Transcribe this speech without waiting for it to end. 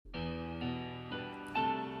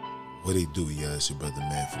What it do, y'all? It's your brother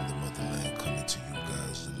man from the motherland coming to you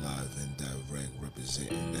guys live and direct,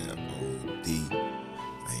 representing that OD.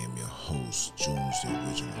 I am your host, Jones, the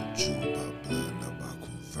original Jew by blood, not by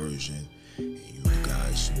conversion. And you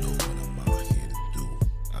guys know what I'm out here to do.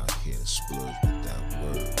 Out here to splurge with that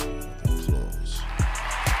word of applause.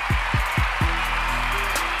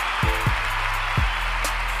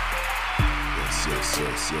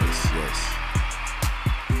 Yes.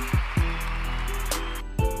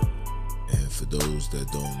 Those that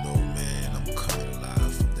don't know, man, I'm coming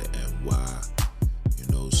live from the NY. You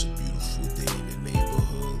know, it's a beautiful day in the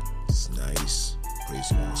neighborhood. It's nice. Praise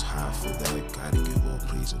the Most High for that. Gotta give all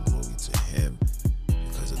praise and glory to Him,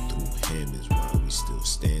 because through Him is why we still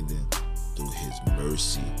standing. Through His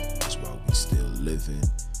mercy is why we still living.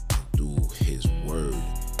 And through His word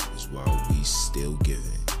is why we still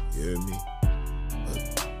giving. You hear me? But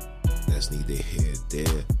that's neither here nor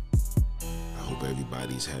there. I hope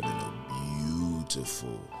everybody's having a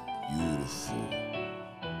beautiful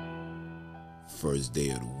first day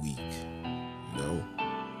of the week, you know?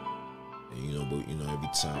 And but every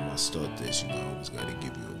time I start this, I always gotta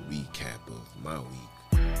give you a recap of my week.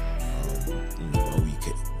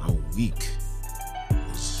 My week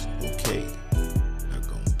is okay. Not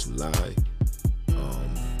going to lie.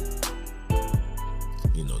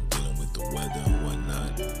 Dealing with the weather and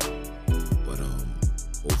whatnot. But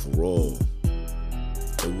overall,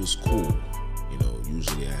 it was cool.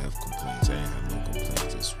 Usually I have complaints. I ain't have no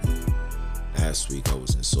complaints this week. Last week I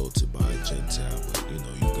was insulted by a Gentile, but you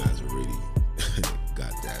guys already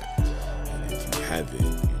got that. And if you haven't,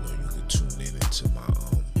 you can tune in into my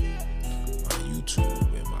YouTube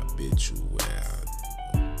and my BitChute where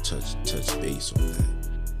I touch base on that.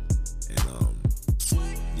 And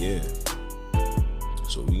yeah.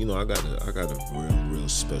 So I got a real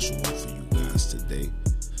special one for you guys today.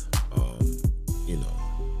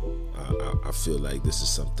 I feel like this is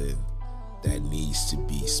something that needs to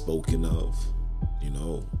be spoken of.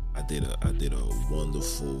 I did a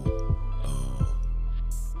wonderful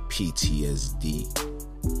PTSD,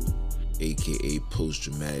 aka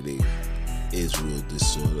post-traumatic Israel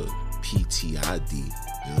disorder, PTID. You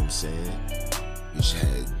know what I'm saying? Which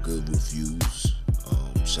had good reviews.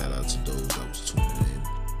 Shout out to those that was tuning in.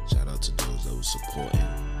 Shout out to those that was supporting.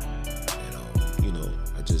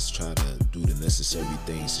 I just try to do the necessary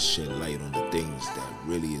things to shed light on the things that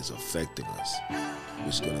really is affecting us,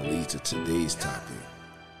 which is going to lead to today's topic,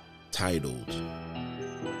 titled,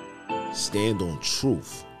 Stand on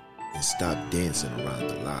Truth and Stop Dancing Around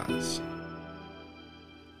the Lies.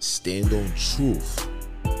 Stand on truth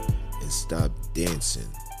and stop dancing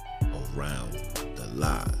around the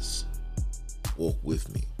lies. Walk with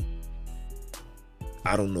me.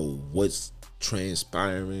 I don't know what's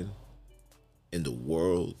transpiring in the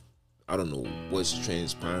world. I don't know what's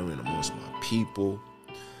transpiring amongst my people,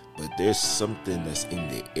 but there's something that's in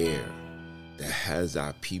the air that has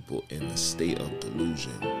our people in a state of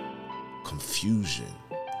delusion, confusion,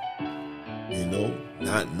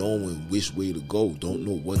 not knowing which way to go, don't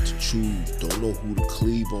know what to choose, don't know who to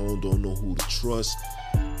cleave on, don't know who to trust,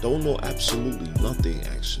 don't know absolutely nothing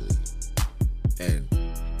actually. And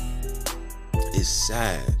it's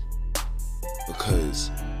sad, because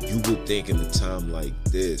you would think in a time like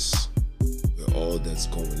this, with all that's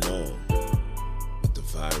going on with the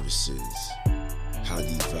viruses, how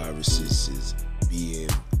these viruses is being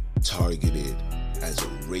targeted as a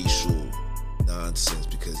racial nonsense,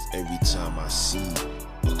 because every time I see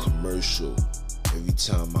a commercial, every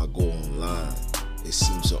time I go online, it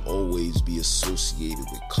seems to always be associated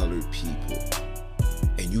with colored people.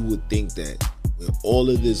 And you would think that with all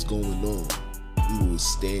of this going on, we will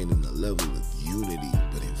stand in a level of unity,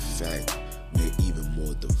 but in fact, we're even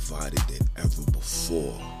more divided than ever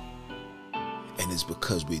before. And it's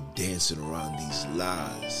because we're dancing around these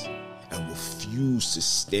lies and refuse to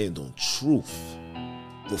stand on truth,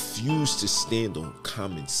 refuse to stand on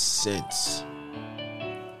common sense,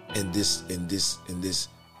 and this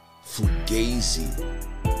fugazi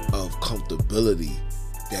of comfortability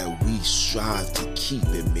that we strive to keep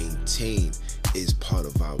and maintain is part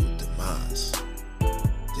of our demise.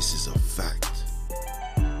 This is a fact.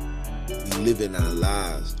 We live in our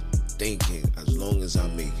lives thinking, as long as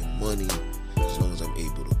I'm making money, as long as I'm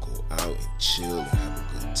able to go out and chill and have a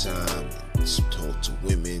good time and talk to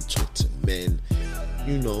women, talk to men,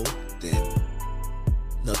 then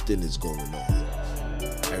nothing is going on.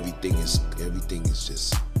 Everything is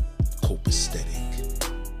just copacetic,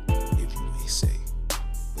 if you may say.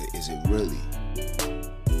 But is it really?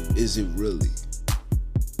 Is it really?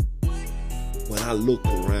 When I look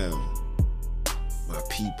around my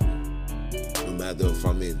people, no matter if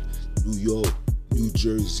I'm in New York, New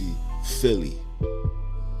Jersey, Philly,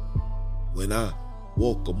 when I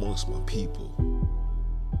walk amongst my people,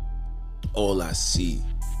 all I see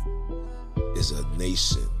is a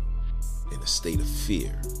nation in a state of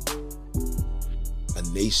fear. A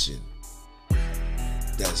nation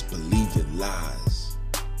that's believing lies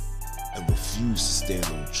and refuse to stand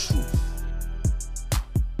on truth.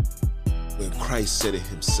 When Christ said it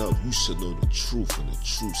himself, you shall know the truth and the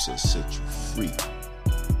truth shall set you free.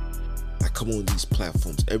 I come on these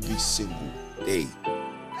platforms every single day,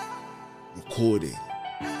 recording,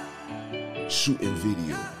 shooting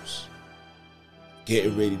videos,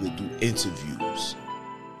 getting ready to do interviews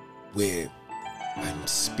where I'm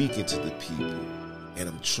speaking to the people and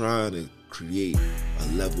I'm trying to create a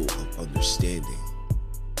level of understanding.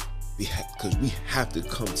 Because we have to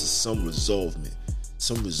come to some resolve.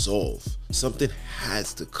 Something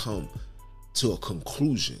has to come to a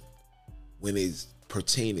conclusion when it's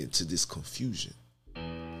pertaining to this confusion.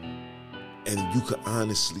 And we can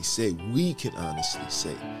honestly say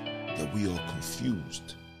that we are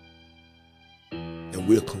confused. And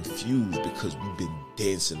we're confused because we've been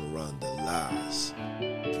dancing around the lies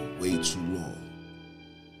for way too long.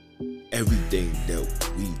 Everything that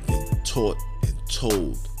we've been taught and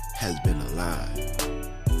told has been a lie.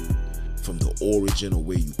 From the origin of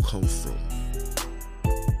where you come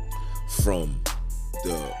from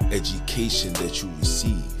the education that you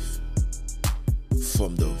receive,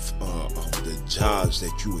 from the jobs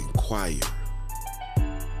that you inquire,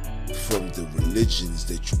 from the religions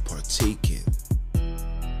that you partake in,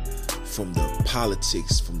 from the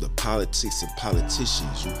politics and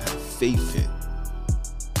politicians you have faith in.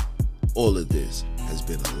 All of this has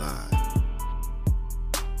been a lie.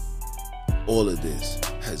 All of this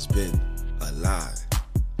has been a lie.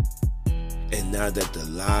 And now that the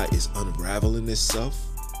lie is unraveling itself,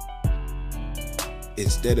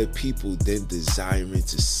 instead of people then desiring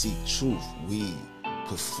to seek truth, we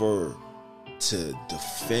prefer to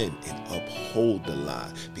defend and uphold the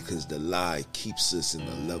lie because the lie keeps us in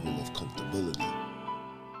a level of comfortability.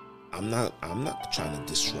 I'm not trying to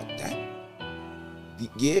disrupt that.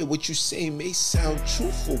 Yeah, what you say may sound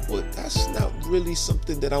truthful, but that's not really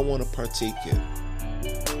something that I want to partake in.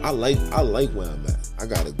 I like where I'm at. I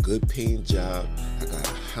got a good paying job. I got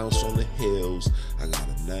a house on the hills. I got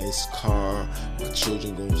a nice car. My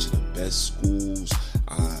children go to the best schools.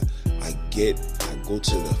 I go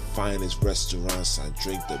to the finest restaurants. I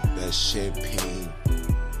drink the best champagne.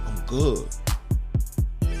 I'm good.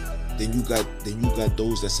 Then you got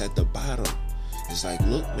those that's at the bottom. It's like,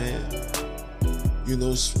 look, man, you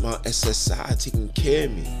know, my SSI taking care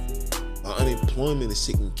of me. My unemployment is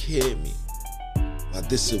taking care of me. My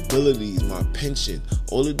disabilities, my pension,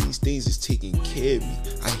 all of these things is taking care of me.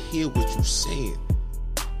 I hear what you're saying.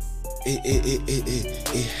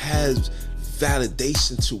 It has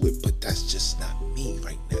validation to it, but that's just not me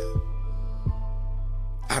right now.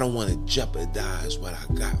 I don't want to jeopardize what I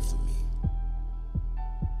got for me.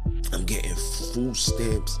 I'm getting food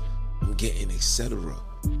stamps. I'm getting etc.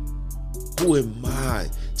 Who am I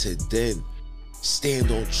to then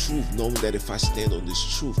stand on truth, knowing that if I stand on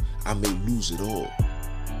this truth, I may lose it all?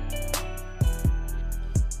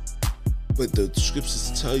 But the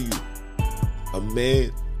scriptures tell you a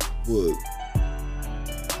man would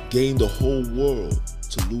gain the whole world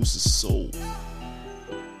to lose his soul.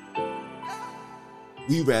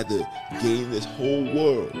 We rather gain this whole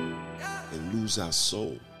world and lose our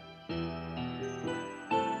soul.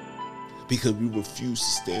 Because we refuse to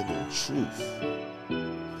stand on truth.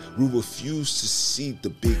 We refuse to see the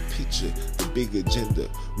big picture, the big agenda.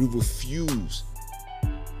 We refuse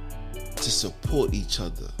to support each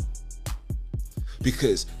other.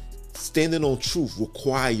 Because standing on truth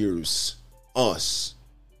requires us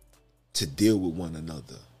to deal with one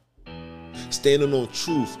another. Standing on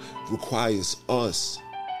truth requires us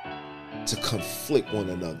to conflict one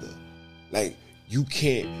another. Like, you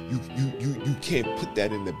can't put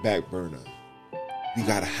that in the back burner. We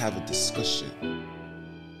gotta have a discussion.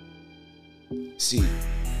 See,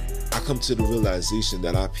 I come to the realization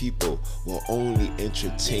that our people will only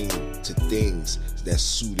entertain to things that's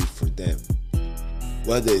suited for them,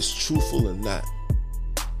 whether it's truthful or not.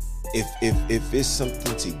 If it's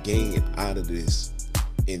something to gain out of this,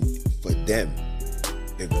 and for them,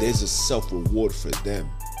 if there's a self-reward for them,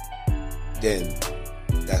 then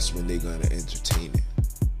that's when they're gonna entertain it.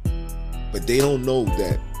 But they don't know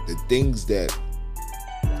that the things that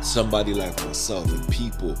somebody like myself and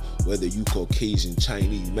people, whether you Caucasian,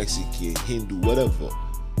 Chinese, Mexican, Hindu, whatever,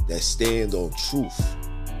 that stand on truth.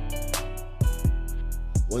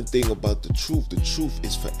 One thing about the truth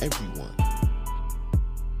is for everyone.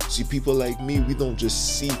 See, people like me, we don't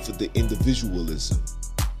just see for the individualism.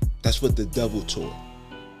 That's what the devil taught.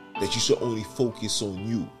 That you should only focus on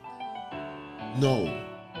you. No.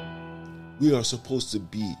 We are supposed to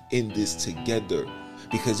be in this together,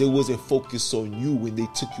 because it wasn't focused on you when they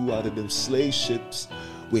took you out of them slave ships,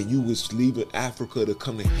 when you was leaving Africa to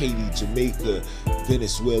come to Haiti, Jamaica,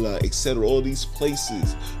 Venezuela, etc., all these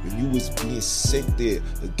places. When you was being sent there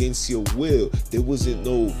against your will, there wasn't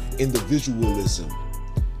no individualism.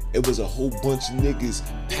 It was a whole bunch of niggas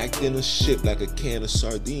packed in a ship like a can of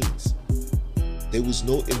sardines. There was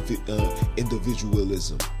no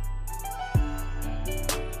individualism.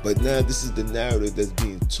 But now this is the narrative that's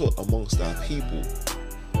being taught amongst our people.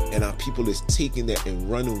 And our people is taking that and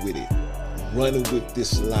running with it. Running with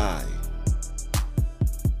this lie.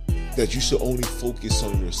 That you should only focus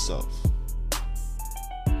on yourself.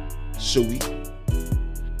 Should we?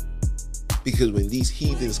 Because when these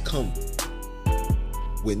heathens come,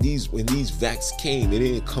 when these vax came, it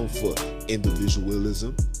didn't come for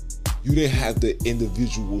individualism. You didn't have the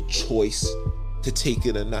individual choice to take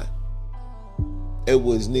it or not. It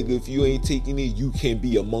was, nigga, if you ain't taking it, you can't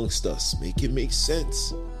be amongst us. Make it make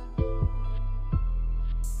sense.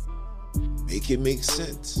 Make it make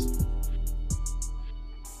sense.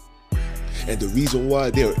 And the reason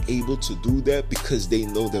why they're able to do that, because they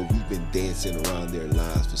know that we've been dancing around their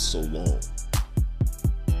lives for so long.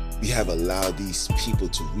 We have allowed these people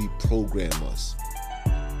to reprogram us,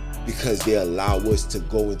 because they allow us to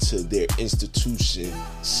go into their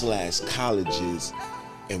institution/colleges,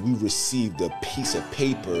 and we received a piece of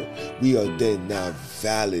paper. We are then now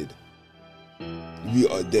valid. We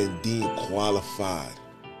are then deemed qualified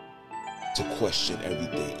to question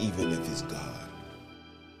everything, even if it's God.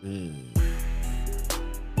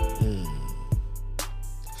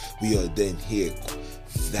 We are then here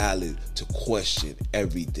valid to question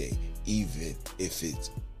everything, even if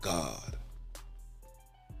it's God.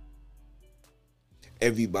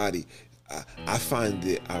 Everybody, I find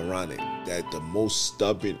it ironic that the most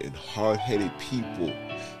stubborn and hard-headed people,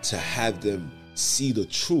 to have them see the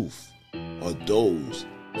truth, are those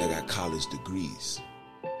that got college degrees.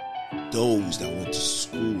 Those that went to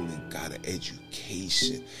school and got an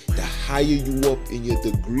education. The higher you up in your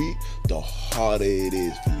degree, the harder it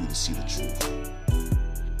is for you to see the truth.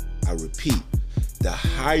 I repeat, the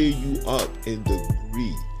higher you up in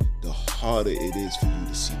degree, the harder it is for you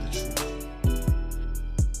to see the truth.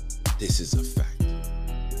 This is a fact.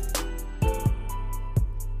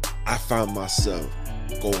 I find myself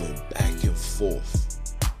going back and forth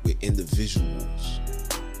with individuals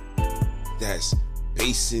that's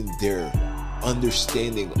basing their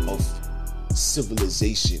understanding of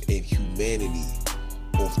civilization and humanity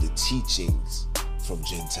off the teachings from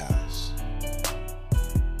Gentiles.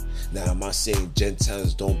 Now, am I saying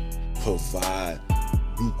Gentiles don't provide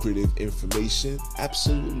lucrative information?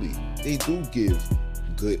 Absolutely. They do give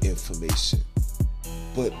good information.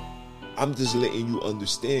 But I'm just letting you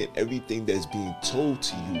understand, everything that's being told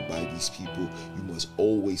to you by these people, you must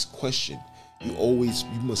always question. You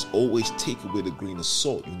must always take it with a grain of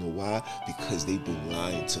salt. You know why? Because they've been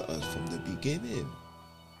lying to us from the beginning.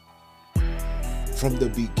 From the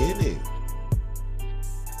beginning.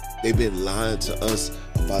 They've been lying to us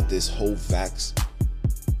about this whole vax.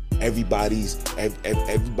 Everybody's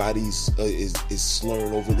is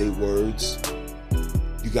slurring over their words.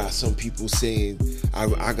 You got some people saying,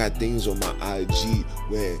 I got things on my IG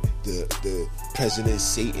where the President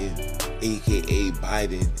Satan, aka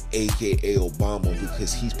Biden, aka Obama,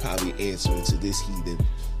 because he's probably answering to this heathen,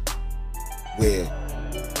 where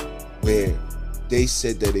they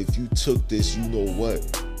said that if you took this, you know what,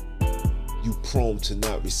 you prone to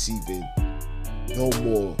not receiving no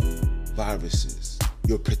more viruses.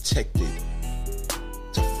 You're protected.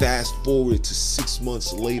 To fast forward to 6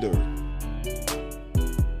 months later,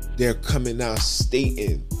 they're coming out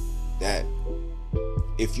stating that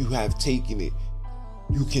if you have taken it,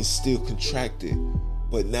 you can still contract it,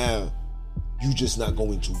 but now you're just not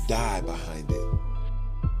going to die behind it.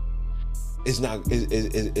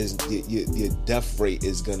 Your death rate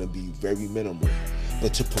is going to be very minimal.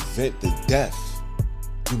 But to prevent the death,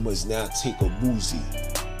 you must now take a boozy.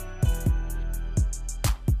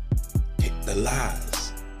 The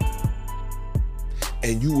lies.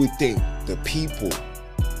 And you would think the people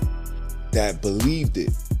that believed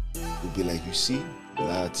it would be like, you see, you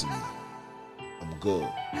lied to me. I'm good.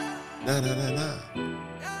 Nah.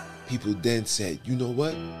 People then said, you know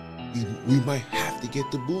what? We might have to get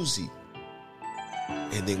the boozy.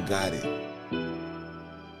 And then got it.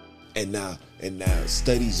 And now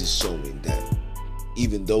studies is showing that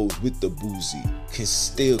even those with the boozy can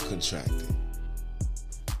still contract it.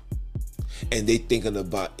 And they thinking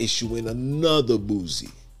about issuing another boozy.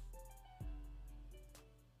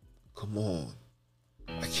 Come on.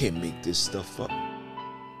 I can't make this stuff up.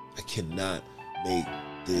 I cannot make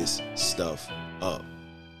this stuff up.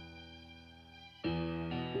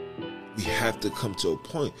 We have to come to a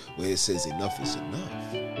point where it says enough is enough.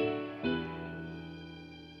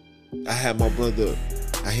 I had my brother,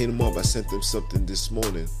 I hit him up, I sent him something this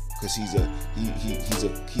morning because he's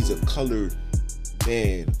a colored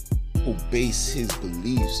man who based his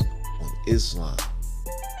beliefs on Islam.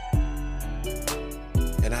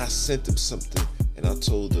 And I sent him something and I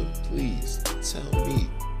told him, please tell me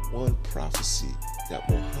one prophecy that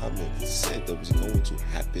Muhammad said that was going to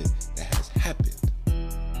happen that has happened.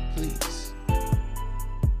 Please.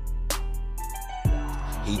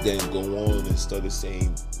 He then go on and started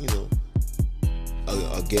saying,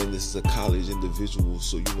 again, this is a college individual,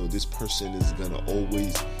 so this person is gonna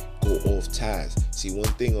always go off task. See,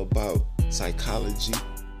 one thing about psychology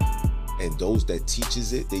and those that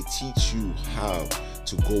teaches it, they teach you how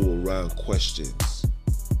to go around questions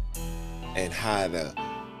and how to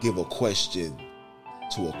give a question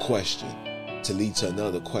to a question to lead to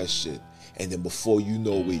another question. And then before you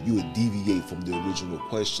know it, you would deviate from the original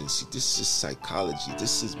question. See, this is psychology.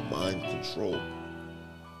 This is mind control.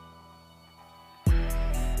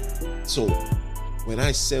 So when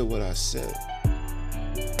I said what I said,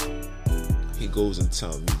 he goes and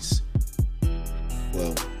tells me,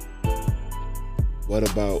 well, what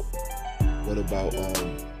about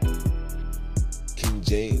King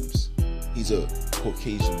James? He's a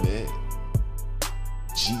Caucasian man.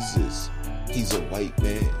 Jesus, he's a white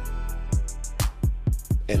man.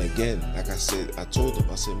 And again, like I said, I told him,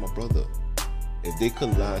 I said, my brother, if they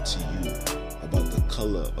could lie to you about the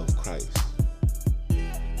color of Christ,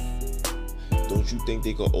 don't you think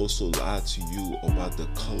they could also lie to you about the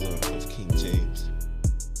color of King James?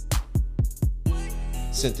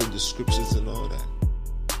 Sent in the scriptures and all that.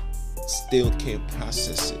 Still can't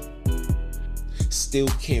process it. Still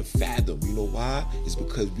can't fathom. You know why? It's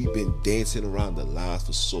because we've been dancing around the lies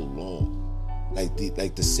for so long. Like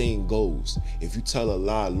the saying goes, if you tell a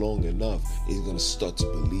lie long enough, it's going to start to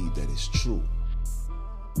believe that it's true.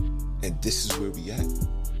 And this is where we at.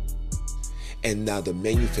 And now the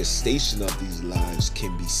manifestation of these lies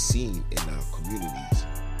can be seen in our communities,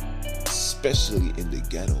 especially in the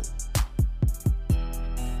ghetto.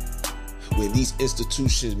 When these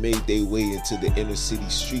institutions made their way into the inner city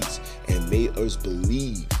streets and made us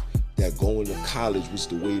believe that going to college was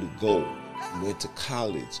the way to go. You went to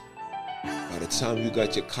college. By the time you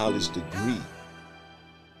got your college degree,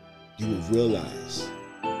 you will realize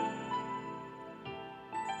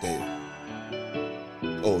that,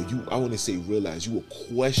 I want to say realize, you will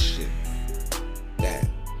question that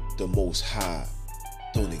the Most High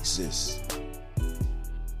don't exist.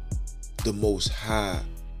 The Most High,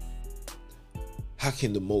 how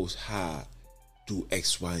can the Most High do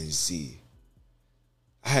X, Y, and Z?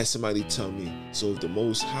 I had somebody tell me, so if the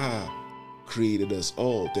Most High created us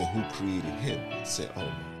all, then who created him? I said, oh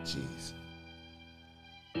my jeez.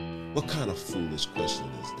 What kind of foolish question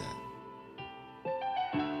is that?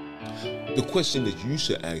 The question that you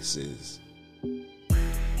should ask is,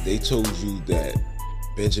 they told you that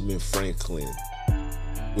Benjamin Franklin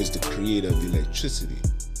was the creator of electricity.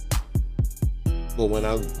 But when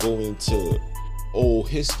I go into old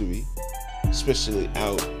history, especially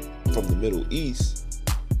out from the Middle East,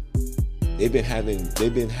 they've been having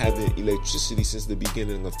electricity since the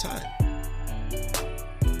beginning of time.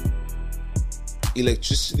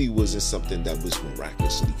 Electricity wasn't something that was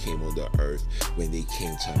miraculously came on the earth when they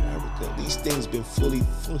came to America. These things been fully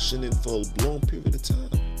functioning for a long period of time.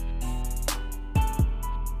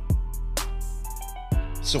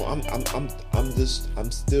 So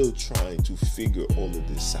I'm still trying to figure all of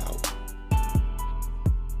this out.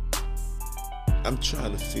 I'm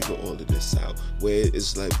trying to figure all of this out. Where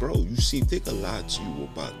it's like, bro, you see, if they can lie to you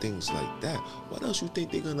about things like that, what else you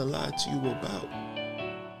think they're gonna lie to you about?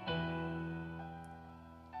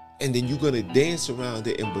 And then you're gonna dance around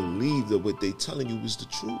it and believe that what they're telling you is the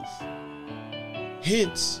truth.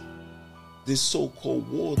 Hence, this so-called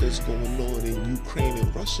war that's going on in Ukraine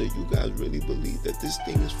and Russia, you guys really believe that this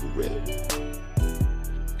thing is for real?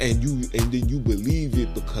 And then you believe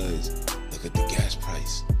it because look at the gas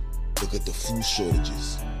price. Look at the food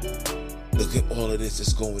shortages. Look at all of this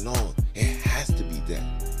that's going on. It has to be that.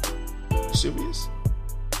 Serious?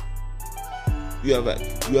 You ever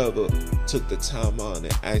took the time out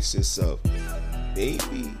and asked yourself,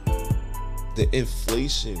 maybe the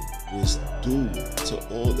inflation was due to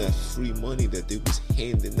all that free money that they was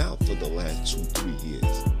handing out for the last 2-3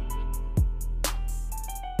 years?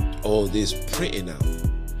 All this printing out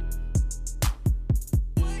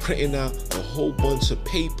a whole bunch of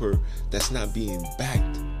paper that's not being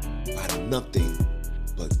backed by nothing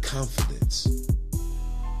but confidence.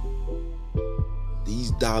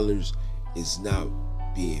 These dollars is not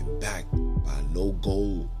being backed by no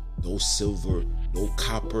gold, no silver, no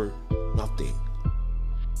copper, nothing.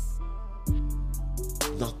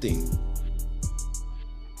 Nothing.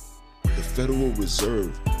 The Federal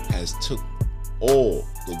Reserve has took all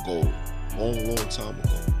the gold long time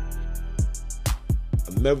ago.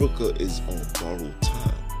 America is on borrowed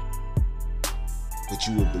time. But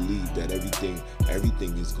you will believe that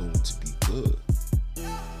everything is going to be good.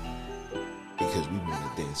 Because we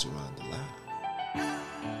want to dance around the line.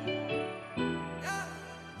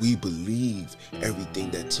 We believe everything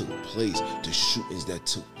that took place, the shootings that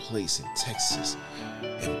took place in Texas,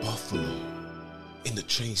 in Buffalo, in the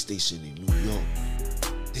train station in New York.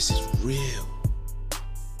 This is real.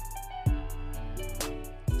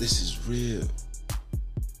 This is real.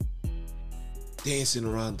 Dancing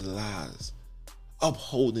around the lies,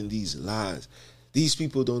 upholding these lies. These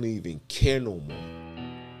people don't even care no more.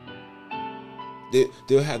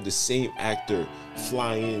 They'll have the same actor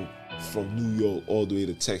fly in from New York all the way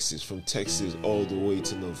to Texas, from Texas all the way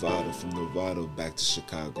to Nevada, from Nevada back to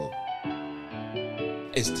Chicago.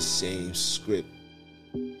 It's the same script.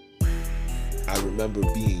 I remember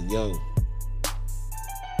being young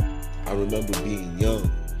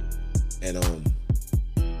and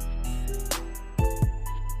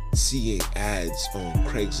seeing ads on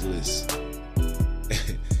Craigslist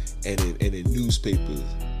and in newspapers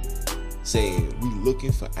saying, "We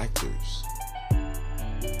looking for actors.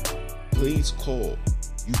 Please call.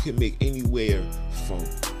 You can make anywhere from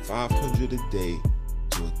 $500 a day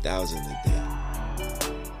to $1,000 a day."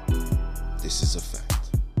 This is a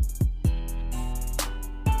fact.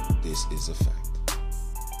 This is a fact.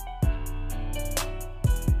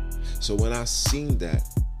 So when I seen that,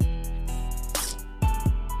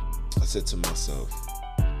 I said to myself,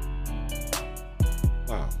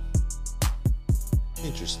 wow,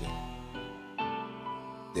 interesting.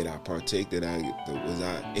 Did I partake? Was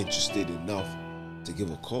I interested enough to give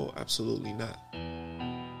a call? Absolutely not.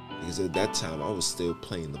 Because at that time, I was still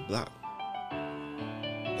playing the block.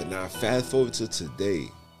 But now, fast forward to today.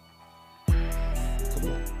 Come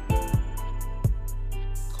on.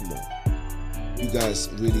 You guys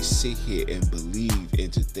really sit here and believe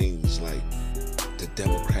into things like the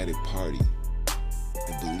Democratic Party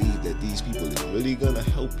and believe that these people are really going to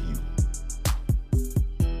help you.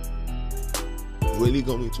 Really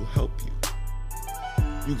going to help you.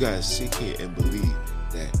 You guys sit here and believe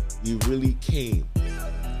that you really came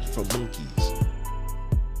from monkeys,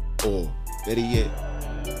 or better yet,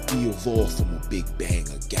 we evolved from a big bang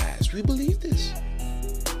of gas. We believe this.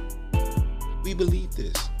 We believe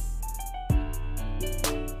this.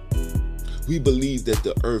 We believe that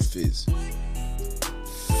the earth is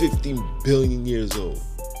 15 billion years old.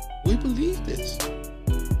 We believe this.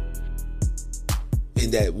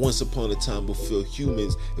 And that once upon a time before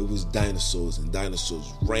humans, it was dinosaurs, and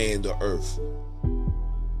dinosaurs ran the earth.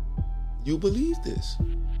 You believe this.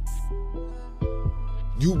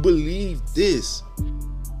 You believe this.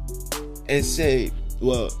 And say,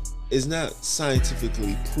 well, it's not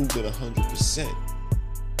scientifically proven 100%,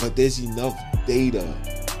 but there's enough data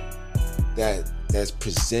that's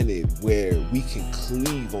presented where we can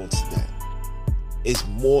cleave onto that. It's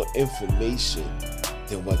more information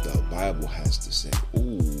than what the Bible has to say.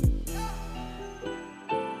 Ooh.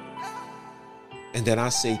 And then I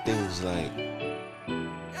say things like,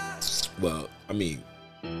 well, I mean,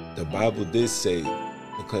 the Bible did say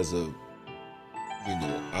because of,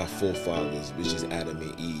 our forefathers, which is Adam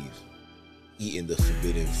and Eve, eating the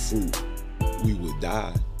forbidden fruit, we would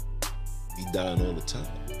die. We dying all the time.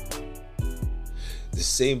 The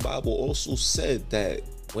same Bible also said that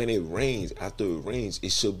when it rains, after it rains,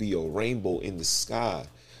 it shall be a rainbow in the sky.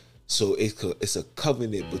 So it's a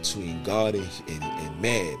covenant between God and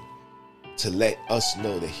man to let us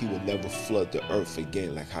know that he will never flood the earth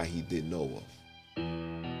again like how he did Noah.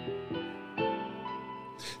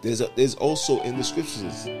 There's also in the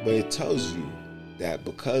scriptures where it tells you that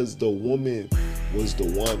because the woman was the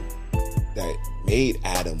one that made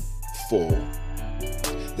Adam fall,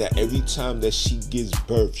 that every time that she gives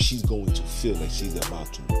birth, she's going to feel like she's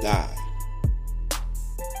about to die.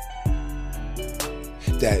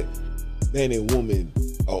 That man and woman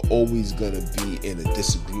are always going to be in a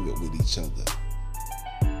disagreement with each other.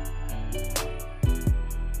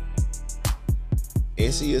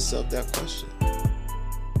 Answer yourself that question.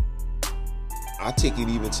 I take it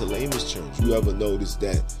even to layman's terms. You ever notice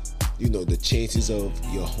that, the chances of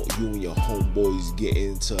you and your homeboys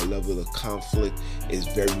getting into a level of conflict is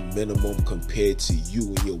very minimum compared to you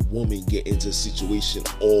and your woman getting into a situation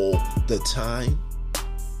all the time?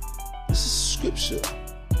 This is scripture.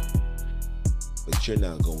 But you're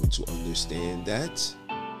not going to understand that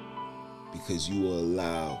because you will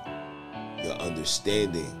allow your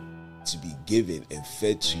understanding to be given and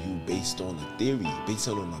fed to you based on a theory, based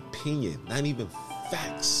on an opinion, not even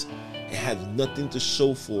facts. It have nothing to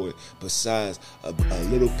show for it besides a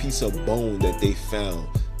little piece of bone that they found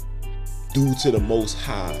due to the Most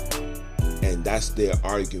High. And that's their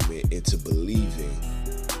argument into believing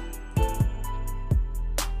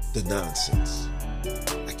the nonsense.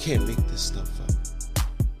 I can't make this stuff up.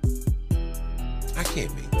 I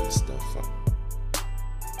can't make this stuff up.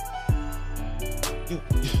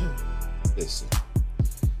 Listen,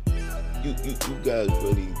 you guys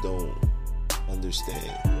really don't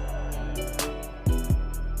understand.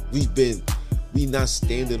 We not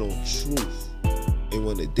standing on truth and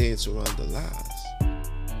want to dance around the lies.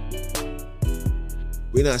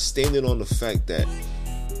 We're not standing on the fact that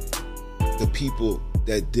the people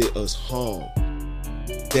that did us harm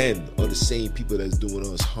then are the same people that's doing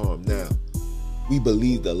us harm now. We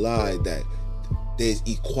believe the lie that there's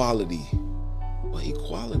equality. What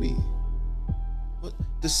equality? What?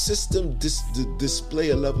 The system display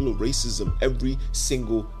a level of racism every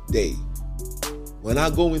single day. When I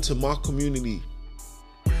go into my community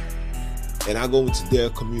and I go into their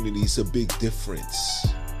community, it's a big difference.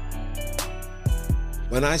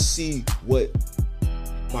 When I see what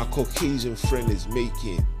my Caucasian friend is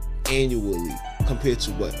making annually compared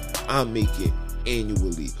to what I'm making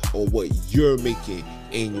annually or what you're making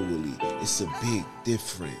annually, it's a big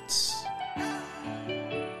difference.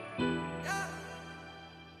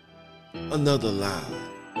 Another lie.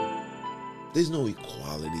 There's no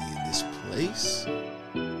equality in this place.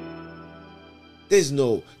 There's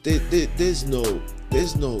no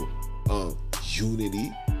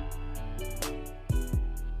unity.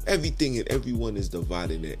 Everything and everyone is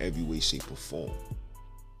divided in every way, shape, or form.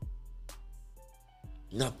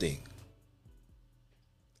 Nothing.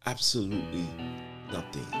 Absolutely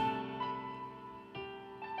nothing.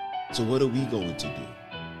 So what are we going to do?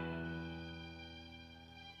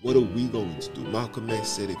 What are we going to do? Malcolm X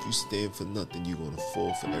said, if you stand for nothing, you're going to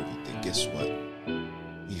fall for everything. Guess what?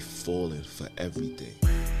 We've fallen for everything.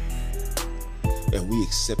 And we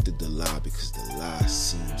accepted the lie because the lie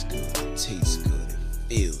seems good, it tastes good, it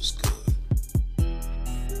feels good.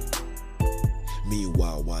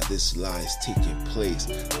 Meanwhile, while this lie is taking place,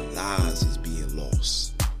 lives is being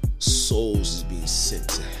lost. Souls is being sent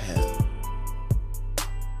to hell.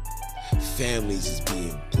 Families is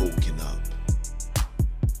being broken up.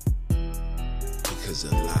 Because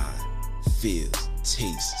a lie feels,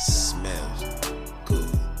 tastes, smells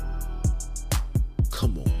good.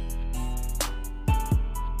 Come on.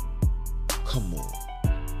 Come on.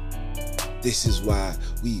 This is why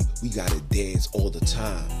we gotta dance all the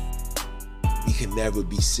time. We can never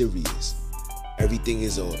be serious. Everything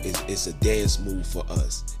is a dance move for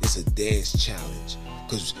us. It's a dance challenge.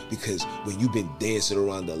 Because when you've been dancing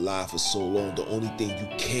around the lie for so long, the only thing you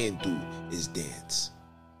can do is dance.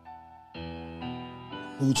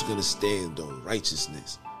 Who's going to stand on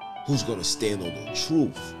righteousness? Who's going to stand on the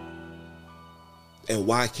truth? And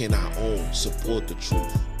why can't our own support the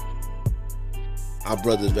truth? Our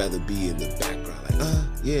brothers rather be in the background like,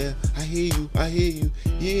 yeah, I hear you.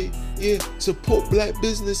 Yeah, support black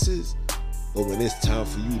businesses. But when it's time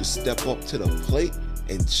for you to step up to the plate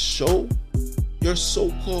and show your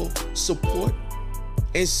so-called support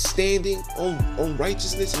and standing on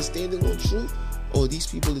righteousness and standing on truth, these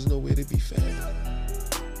people is nowhere to be found.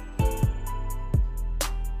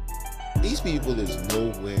 These people is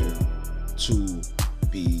nowhere to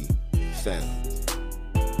be found.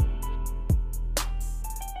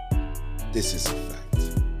 This is a fact.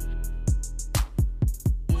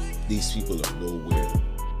 These people are nowhere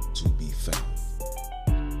to be found.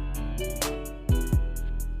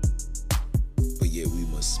 But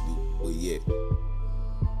yet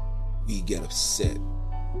we get upset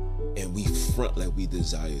and we front like we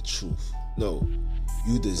desire truth. No,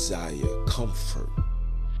 you desire comfort.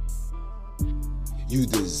 You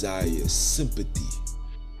desire sympathy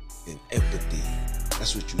and empathy.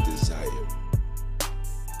 That's what you desire.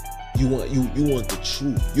 You want the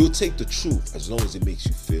truth. You'll take the truth as long as it makes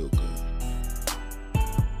you feel good.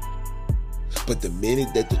 But the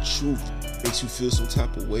minute that the truth makes you feel some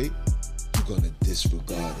type of way, you're gonna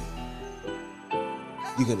disregard it.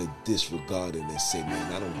 You're gonna disregard it and say,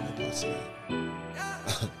 man, I don't want to participate.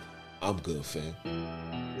 I'm good, fam.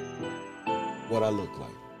 What I look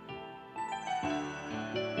like.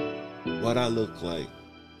 What I look like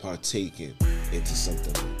partaking into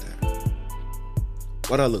something like that.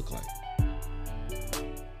 What I look like.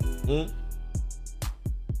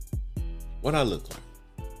 What I look like.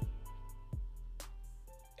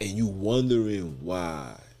 and you wondering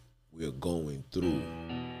why we're going through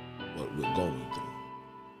what we're going through.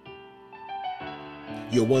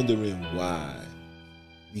 You're wondering why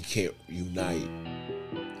we can't unite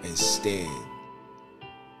and stand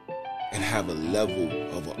and have a level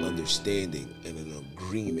of an understanding and an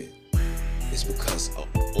agreement. It's because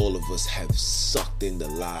all of us have sucked in the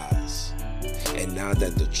lies. And now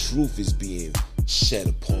that the truth is being shed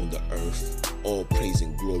upon the earth, all praise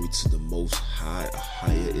and glory to the Most High,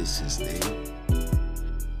 higher is His name.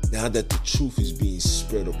 Now that the truth is being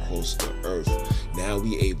spread across the earth, now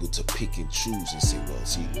we able to pick and choose and say, well,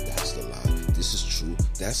 see, that's the lie. This is true.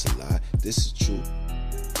 That's a lie. This is true.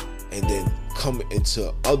 And then come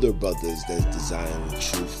into other brothers that's desiring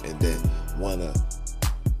truth and then want to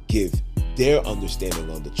give their understanding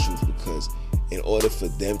on the truth, because in order for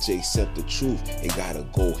them to accept the truth, it got to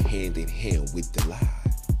go hand in hand with the lie.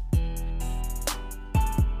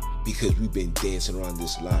 Because we've been dancing around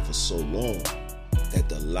this lie for so long that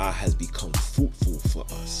the lie has become fruitful for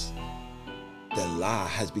us. The lie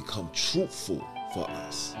has become truthful for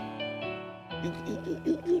us.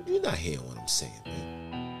 You're not hearing what I'm saying,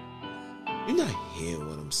 man. You're not hearing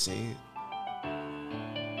what I'm saying.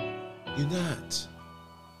 You're not.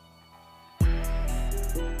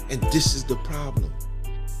 And this is the problem.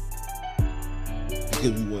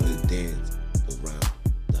 Because we want to dance around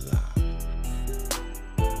the lie.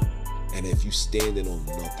 And if you're standing on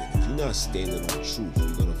nothing, if you're not standing on truth,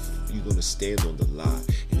 you're gonna stand on the lie.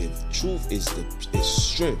 And if truth is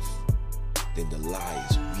strength, then the lie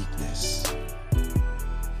is weakness.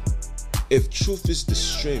 If truth is the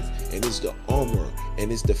strength and is the armor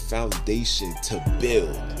and is the foundation to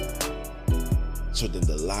build, so then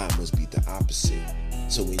the lie must be the opposite.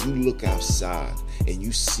 So when you look outside and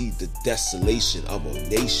you see the desolation of a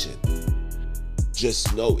nation,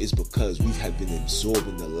 just know it's because we have been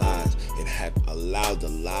absorbing the lies and have allowed the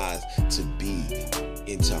lies to be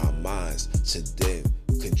into our minds to then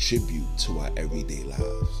contribute to our everyday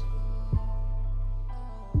lives.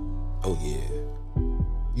 Oh yeah.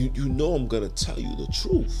 You know I'm gonna tell you the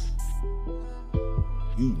truth.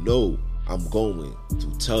 You know I'm going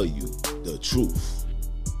to tell you the truth.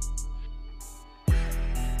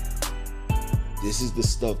 This is the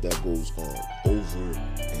stuff that goes on over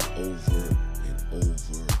and over and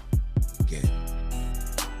over again.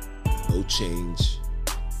 No change,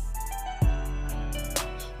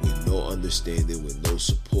 with no understanding, with no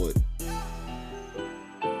support,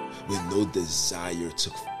 with no desire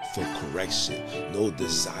for correction, no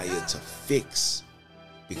desire to fix,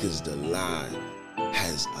 because the lie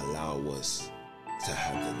has allowed us to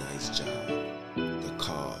have the nice job, the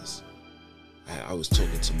cars. I was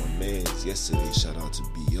talking to my mans yesterday, shout out to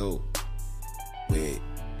B.O., where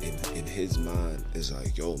in his mind it's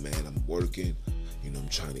like, yo man, I'm working, I'm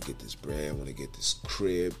trying to get this bread, I want to get this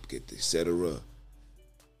crib, get this, etc.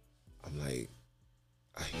 I'm like,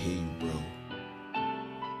 I hear you, bro.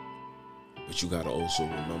 But you gotta also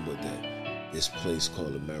remember that this place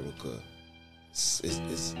called America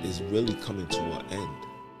is really coming to an end.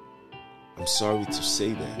 I'm sorry to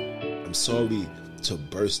say that. I'm sorry to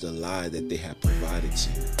burst the lie that they have provided to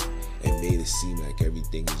you and made it seem like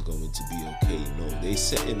everything is going to be okay. No, they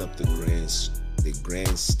setting up the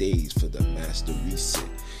grand stage for the master reset.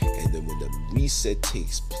 And then when the reset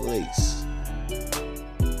takes place,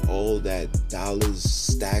 all that dollars,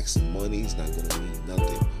 stacks, money is not going to mean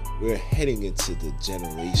nothing. We're heading into the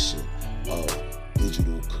generation of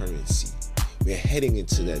digital currency. We're heading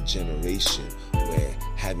into that generation where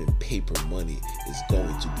having paper money is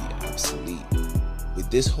going to be obsolete. With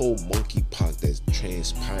this whole monkeypox that's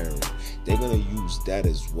transpiring, they're going to use that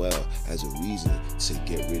as well as a reason to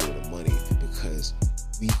get rid of the money, because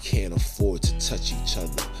we can't afford to touch each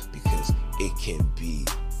other, because it can be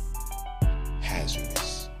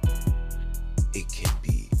hazardous. It can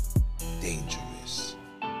be dangerous.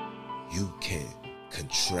 You can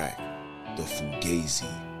contract the Fugazi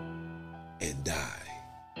and die.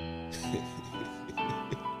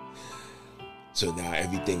 So now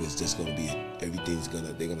everything is just gonna be,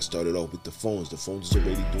 they're gonna start it off with the phones. The phones is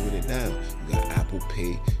already doing it now. You got Apple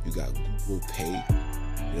Pay, you got Google Pay, you know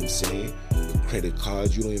what I'm saying? The credit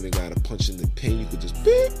cards, you don't even gotta punch in the pin, you could just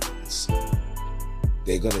beep.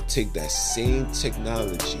 They're gonna take that same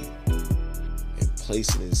technology and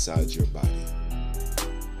place it inside your body.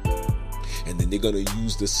 And then they're gonna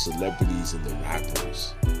use the celebrities and the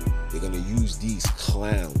rappers. They're gonna use these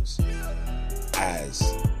clowns as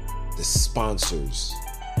the sponsors.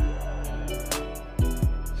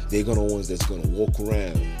 They're gonna ones that's gonna walk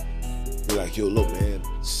around, be like, yo, look, man,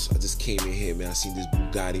 I just came in here, man. I seen this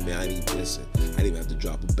Bugatti, man. I didn't even have to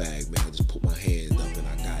drop a bag, man. I just put my hand up and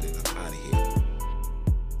I got it. I'm out of here.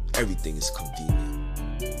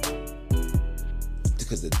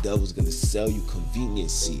 devil's going to sell you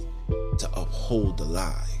conveniency to uphold the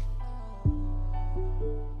lie.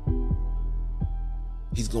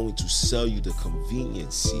 He's going to sell you the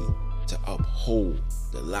conveniency to uphold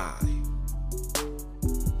the lie.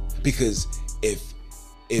 Because if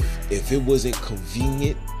it wasn't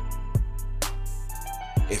convenient,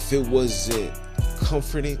 if it wasn't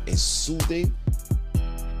comforting and soothing,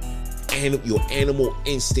 and your animal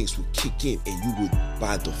instincts would kick in and you would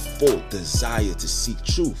by default desire to seek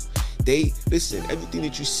truth. Listen, everything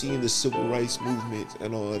that you see in the civil rights movement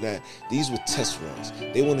and all of that, these were test runs.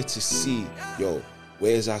 They wanted to see,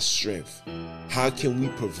 where's our strength? How can we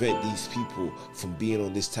prevent these people from being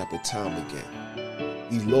on this type of time again?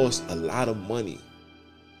 We lost a lot of money.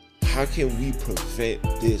 How can we prevent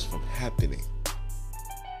this from happening?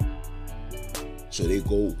 So they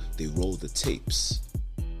roll the tapes.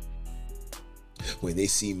 When they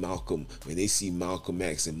see Malcolm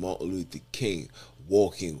X and Martin Luther King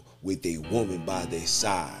walking with a woman by their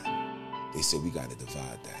side, they said, we got to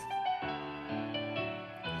divide that.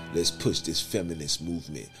 Let's push this feminist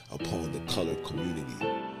movement upon the colored community.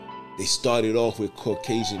 They started off with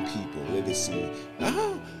Caucasian people. Let us see,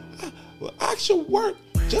 well, I should work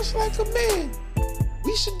just like a man.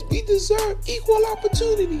 We deserve equal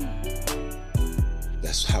opportunity.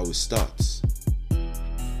 That's how it starts.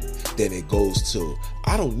 Then it goes to,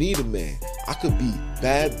 I don't need a man. I could be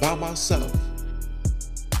bad by myself.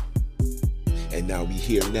 And now we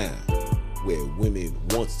here now, where women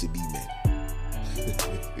wants to be men.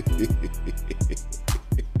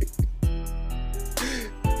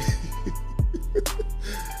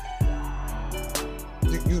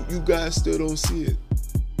 You guys still don't see it.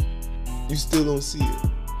 You still don't see it.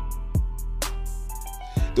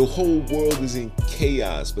 The whole world is in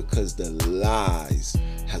chaos because the lies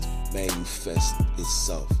have manifested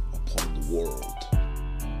itself upon the world.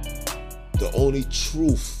 The only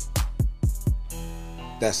truth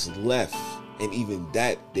that's left, and even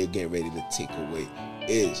that they're getting ready to take away,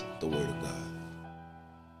 is the word of God.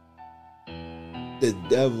 The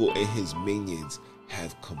devil and his minions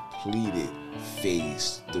have completed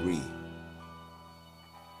phase 3.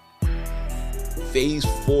 Phase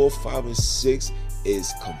 4, 5, and 6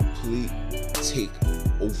 is complete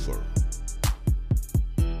takeover.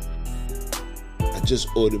 I just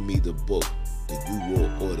ordered me the book, The New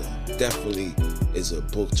World Order. Definitely is a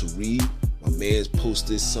book to read. My man's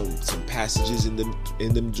posted some passages in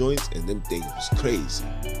them joints, and them things was crazy.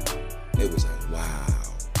 It was like, wow,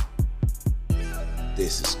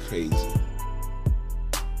 this is crazy.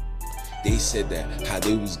 They said that how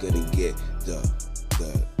they was gonna get the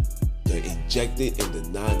injected and the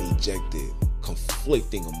non-injected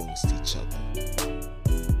conflicting amongst each other.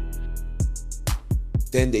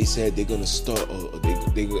 Then they said they're gonna start,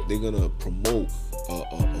 they're gonna promote a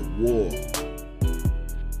war,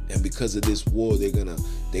 and because of this war, they're gonna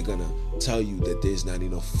tell you that there's not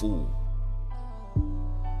enough food.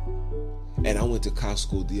 And I went to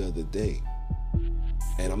Costco the other day,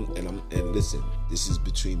 and listen, this is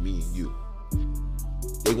between me and you.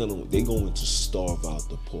 They're going to starve out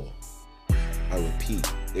the poor. I repeat,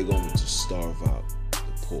 they're going to starve out the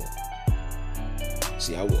poor.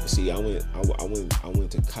 I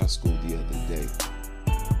went to Costco the other day.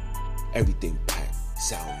 Everything packed,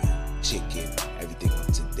 salmon, chicken, everything up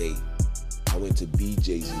to date. I went to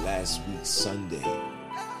BJ's last week Sunday.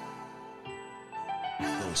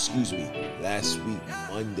 No, excuse me, last week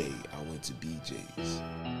Monday I went to BJ's.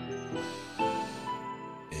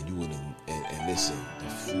 And listen, the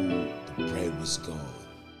food, the bread was gone.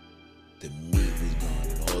 The meat was gone,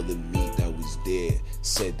 and all the meat that was there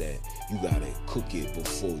said that you gotta cook it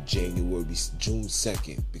before June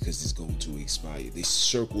 2nd because it's going to expire. They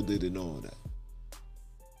circled it and all that.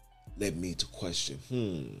 Led me to question,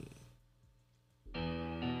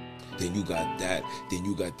 Then you got that. Then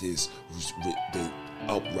you got the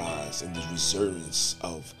uprise and the resurgence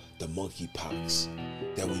of the monkeypox.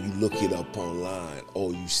 That when you look it up online,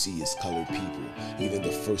 all you see is colored people. Even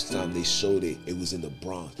the first time they showed it, it was in the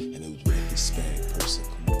Bronx, and it was with a Hispanic person.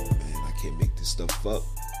 Come on, man, I can't make this stuff up.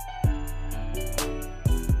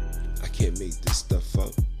 I can't make this stuff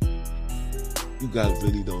up. You guys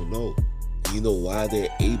really don't know. And you know why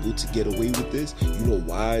they're able to get away with this? You know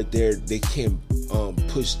why they can't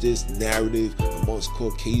push this narrative amongst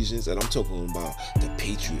Caucasians? And I'm talking about the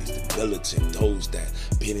patriots, the militant, those that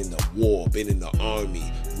been in the war, been in the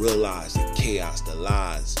army, realize the chaos, the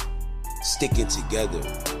lies, sticking together.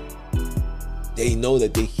 They know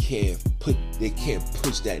that they can't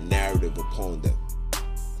push that narrative upon them.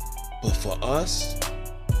 But for us,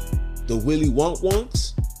 the Willy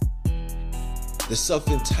Wonks, the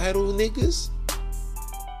self-entitled niggas,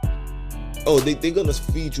 Oh, they're gonna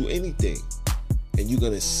feed you anything, and you're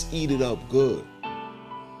gonna eat it up good.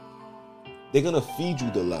 They're gonna feed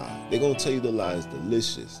you the lie. They're gonna tell you the lie is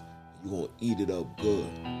delicious. You're gonna eat it up good,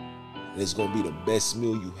 and it's gonna be the best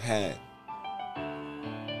meal you had.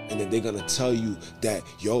 And then they're gonna tell you that,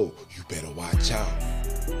 yo, you better watch out.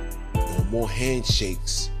 No more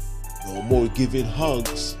handshakes. No more giving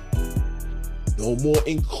hugs. No more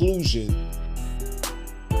inclusion.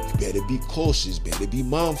 You better be cautious, better be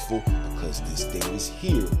mindful, because this thing is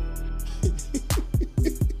here.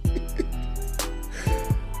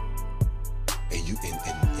 and you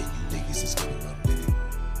niggas is gonna run with it.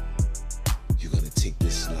 You're gonna take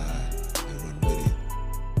this slide and run with it.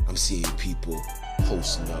 I'm seeing people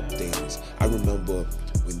posting up things. I remember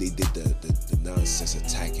when they did the nonsense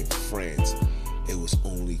attack in France. It was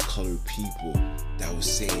only colored people that was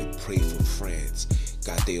saying pray for France.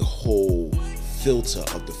 Got their whole filter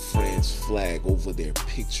of the France flag over their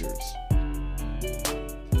pictures.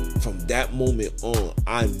 From that moment on,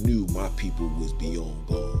 I knew my people was beyond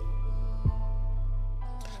gone.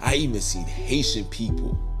 I even seen Haitian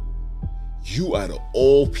people, you out of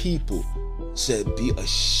all people, should be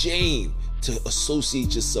ashamed to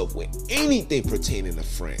associate yourself with anything pertaining to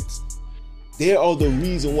France. They are the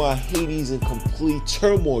reason why Haiti's in complete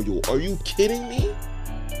turmoil. Are you kidding me?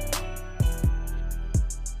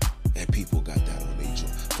 And people got that on their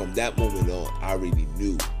joint. From that moment on, I already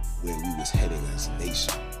knew where we was heading as a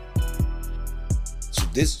nation. So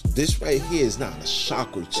this right here is not a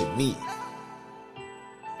shocker to me.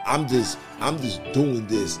 I'm just doing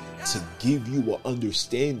this to give you an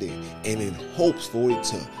understanding and in hopes for it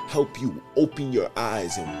to help you open your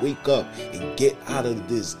eyes and wake up and get out of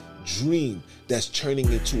this dream that's turning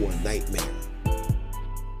into a nightmare.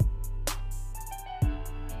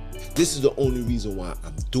 This is the only reason why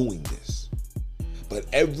I'm doing this. But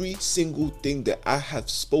every single thing that I have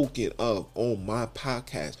spoken of on my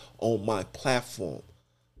podcast, on my platform,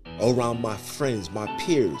 around my friends, my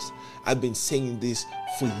peers, I've been saying this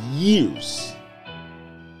for years.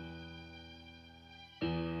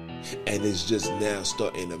 And it's just now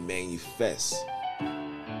starting to manifest.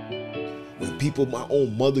 When people, my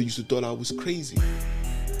own mother used to thought I was crazy.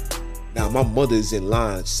 Now my mother is in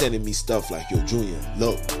line sending me stuff like, yo, Junior,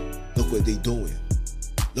 look what they doing.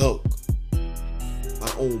 Look,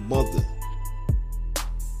 my own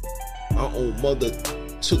mother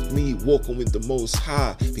took me walking with the Most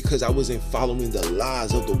High because I wasn't following the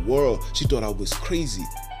lies of the world. She thought I was crazy.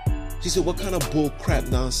 She said, what kind of bull crap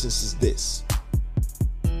nonsense is this?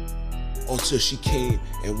 Until she came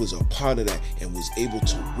and was a part of that and was able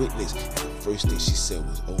to witness. And the first thing she said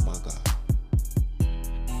was, oh my God,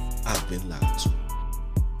 I've been lied to.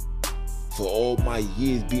 For all my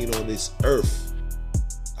years being on this earth,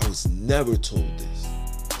 I was never told this.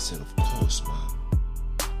 I said, of course, Mom.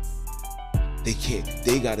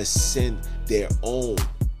 They gotta send their own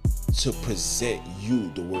to present you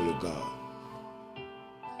the word of God.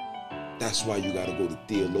 That's why you gotta go to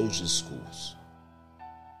theologian schools.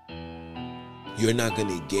 You're not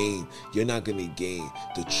gonna gain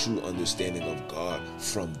the true understanding of God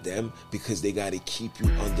from them because they gotta keep you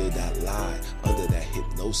under that lie, under that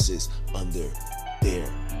hypnosis, under their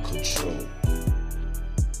control.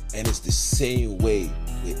 And it's the same way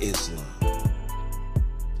with Islam.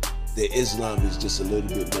 The Islam is just a little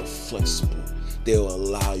bit more flexible. They'll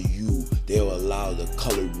allow the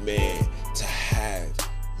colored man to have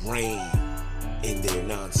reign in their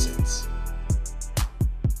nonsense.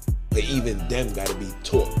 But even them got to be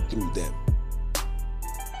taught through them.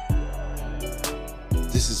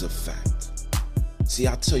 This is a fact. See,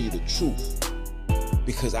 I tell you the truth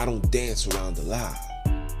because I don't dance around the lie.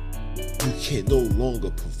 You can no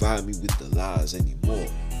longer provide me with the lies anymore.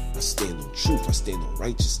 I stand on truth. I stand on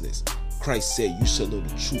righteousness. Christ said, you shall know the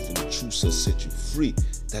truth and the truth shall set you free.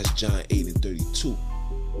 That's John 8:32.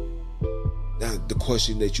 Now, the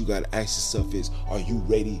question that you got to ask yourself is, are you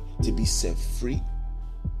ready to be set free?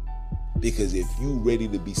 Because if you're ready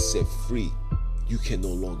to be set free, you can no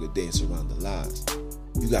longer dance around the lies.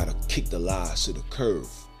 You got to kick the lies to the curb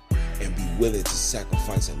and be willing to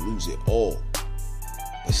sacrifice and lose it all.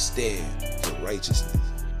 But stand for righteousness.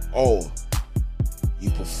 Or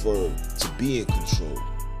you prefer to be in control,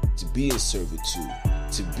 to be in servitude,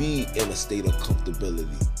 to be in a state of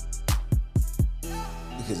comfortability.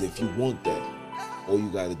 Because if you want that, all you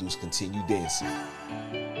got to do is continue dancing,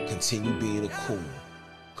 continue being a coon,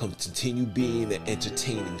 continue being an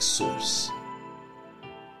entertaining source.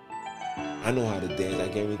 I know how to dance. I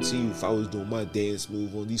guarantee you, if I was doing my dance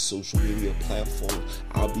move on these social media platforms,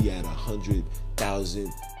 I'll be at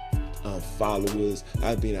 100,000 followers.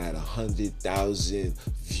 I've been at 100,000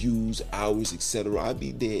 views, hours, etc. I'll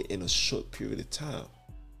be there in a short period of time,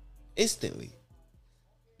 instantly.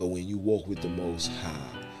 But when you walk with the Most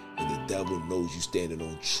High, and the devil knows you standing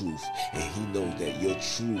on truth, and he knows that your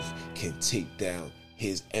truth can take down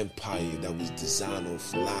his empire that was designed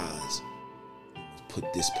off lies,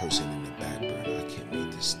 put this person in the back burner. I can't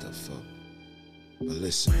make this stuff up. But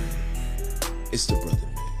listen, man, it's the brother,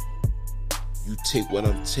 man. You take what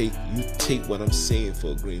I'm saying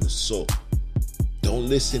for a grain of salt. Don't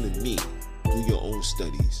listen to me. Do your own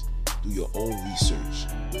studies. Do your own research.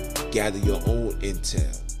 Gather your own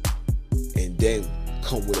intel. And then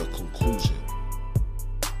come with a conclusion.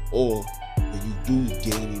 Or when you do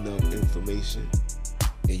gain enough information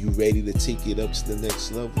and you ready to take it up to the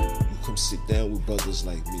next level, you come sit down with brothers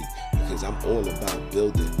like me, because I'm all about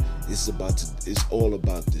building. It's all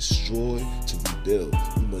about destroy to rebuild.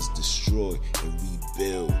 We must destroy and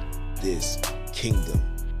rebuild this kingdom.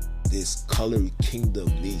 This colored kingdom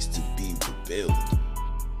needs to be rebuilt,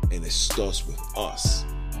 and it starts with us.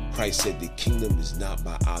 Christ said the kingdom is not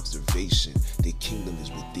by observation. The kingdom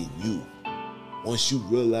is within you. Once you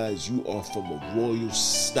realize you are from a royal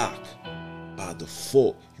stock, by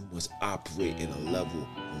default, you must operate in a level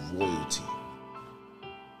of royalty.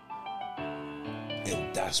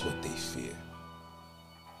 And that's what they fear.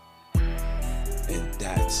 And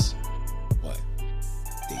that's what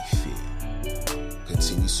they fear.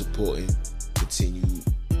 Continue supporting, continue,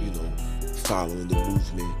 following the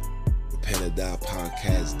movement.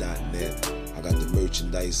 RepentOrDiePodcast.net. I got the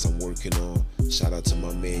merchandise I'm working on. Shout out to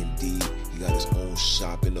my man D. He got his own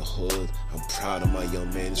shop in the hood. I'm proud of my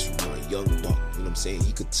young man. This was my young buck. You know what I'm saying?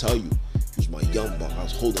 He could tell you. He was my young buck. I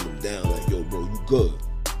was holding him down like, yo, bro, you good.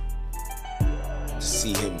 To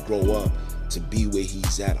see him grow up, to be where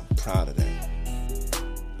he's at, I'm proud of that.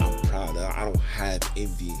 I'm proud of that. I don't have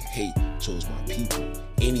envy and hate towards my people.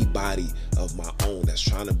 Anybody of my own that's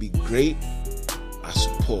trying to be great, I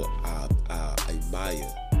support, I admire.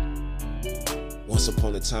 Once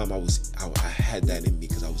upon a time, I had that in me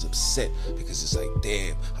because I was upset, because it's like,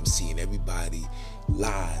 damn, I'm seeing everybody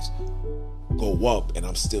lives go up and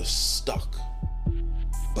I'm still stuck.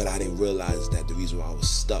 But I didn't realize that the reason why I was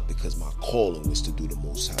stuck, because my calling was to do the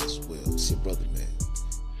Most High's will. See, brother, man,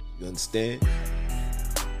 you understand?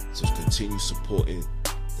 So continue supporting.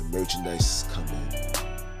 The merchandise is coming.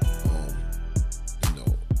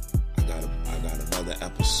 I got another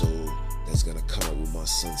episode that's gonna come up with my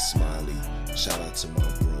son Smiley. Shout out to my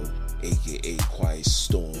bro, aka Quiet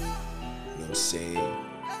Storm. You know what I'm saying?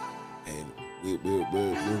 And we're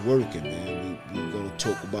working, man. We're gonna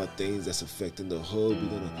talk about things that's affecting the hood.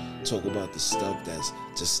 We're gonna talk about the stuff that's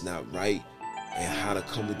just not right, and how to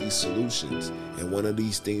come with these solutions. And one of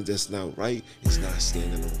these things that's not right is not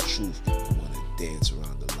standing on truth. I wanna dance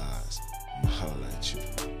around